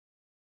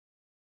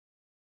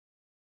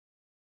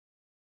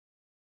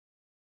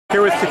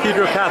Here with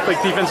Cathedral Catholic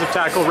defensive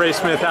tackle Ray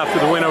Smith after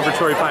the win over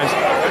Torrey Pines.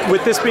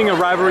 With this being a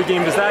rivalry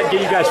game, does that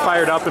get you guys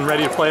fired up and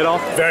ready to play at all?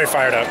 Very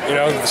fired up. You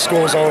know, the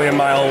school is only a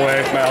mile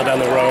away, mile down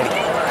the road,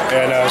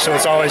 and so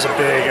it's always a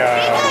big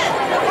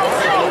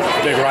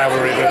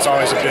rivalry. But it's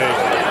always a big,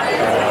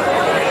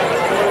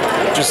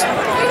 just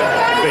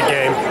big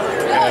game,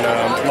 and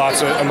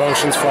lots of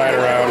emotions flying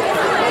around.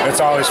 It's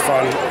always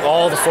fun.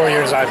 All the 4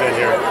 years I've been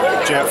here,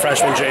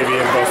 freshman, JV,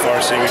 and both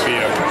varsity, we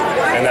beat them,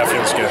 and that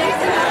feels good.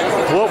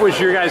 What was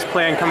your guys'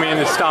 plan coming in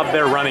to stop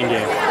their running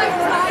game?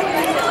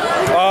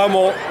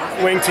 Well,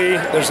 wing tee,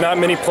 there's not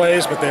many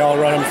plays, but they all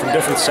run them from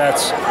different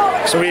sets.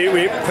 So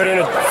we put in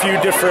a few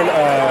different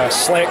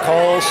slant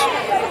calls,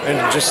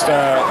 and just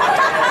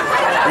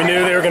we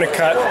knew they were going to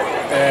cut,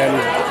 and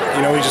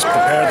you know, we just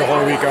prepared the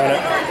whole week on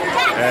it,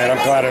 and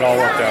I'm glad it all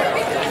worked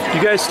out.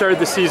 You guys started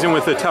the season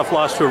with a tough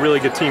loss to a really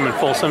good team in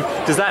Folsom.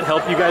 Does that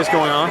help you guys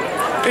going on?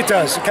 It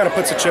does. It kind of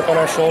puts a chip on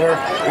our shoulder.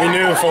 We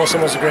knew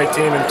Folsom was a great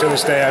team, and to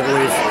this day, I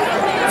believe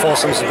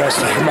Folsom's the best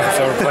team I've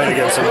ever played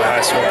against in my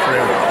high school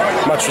career.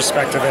 Much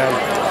respect to them.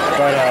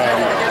 But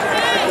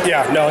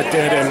yeah, no, it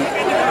did, and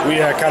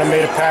we kind of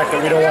made a pact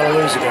that we don't want to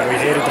lose again.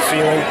 We hated the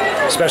feeling,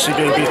 especially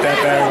being beat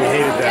that bad. We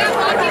hated that,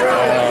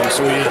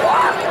 so we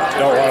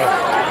don't want to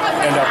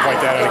end up like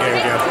that in a game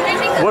again.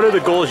 What are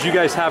the goals you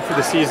guys have for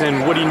the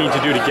season? What do you need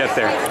to do to get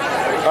there?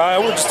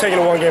 We're just taking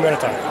it one game at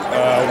a time.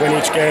 Win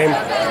each game,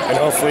 and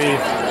hopefully,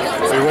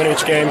 if we win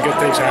each game, good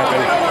things happen,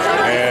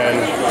 and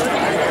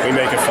we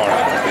make it far.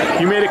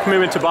 You made a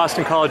commitment to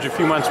Boston College a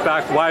few months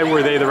back. Why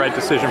were they the right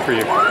decision for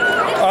you?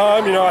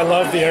 You know, I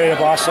love the area of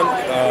Boston.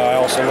 I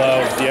also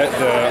love the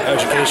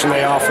education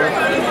they offer.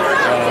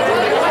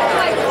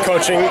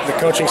 The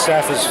coaching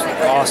staff is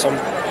awesome.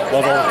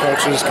 Love all the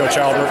coaches, Coach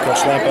Albert,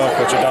 Coach Lempa,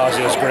 Coach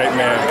Adazia is a great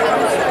man.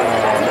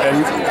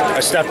 And I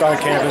stepped on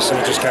campus and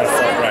it just kind of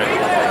felt right.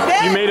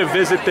 You made a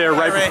visit there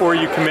right before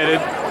you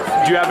committed.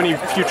 Do you have any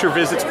future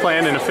visits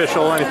planned, an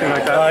official, anything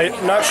like that?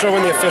 I'm not sure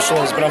when the official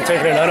is, but I'm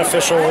taking an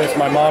unofficial with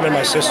my mom and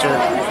my sister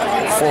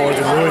for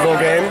the Louisville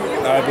game.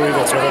 I believe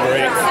that's November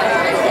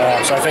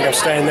 8th. So I think I'm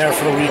staying there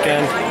for the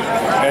weekend.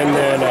 And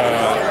then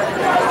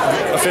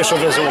official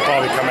visit will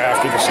probably come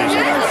after the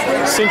season.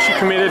 Since you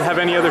committed, have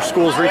any other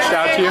schools reached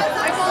out to you?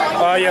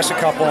 Yes, a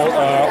couple.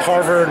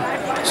 Harvard,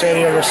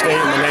 SanDiego State,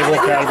 and the Naval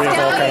Academy have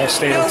all kind of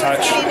stayed in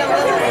touch.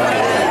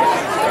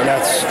 And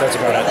that's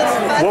about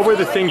it. What were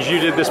the things you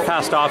did this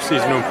past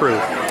offseason to improve?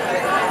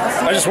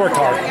 I just worked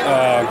hard.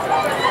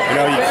 You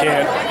know, you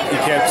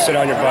can't sit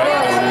on your butt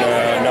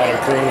and not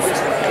improve.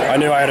 I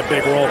knew I had a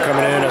big role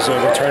coming in as a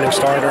returning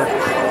starter,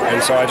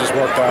 and so I just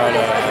worked on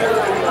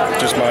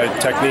just my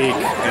technique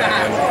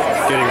and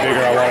getting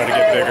bigger. I wanted to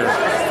get bigger,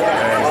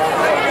 and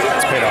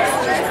it's paid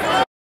off.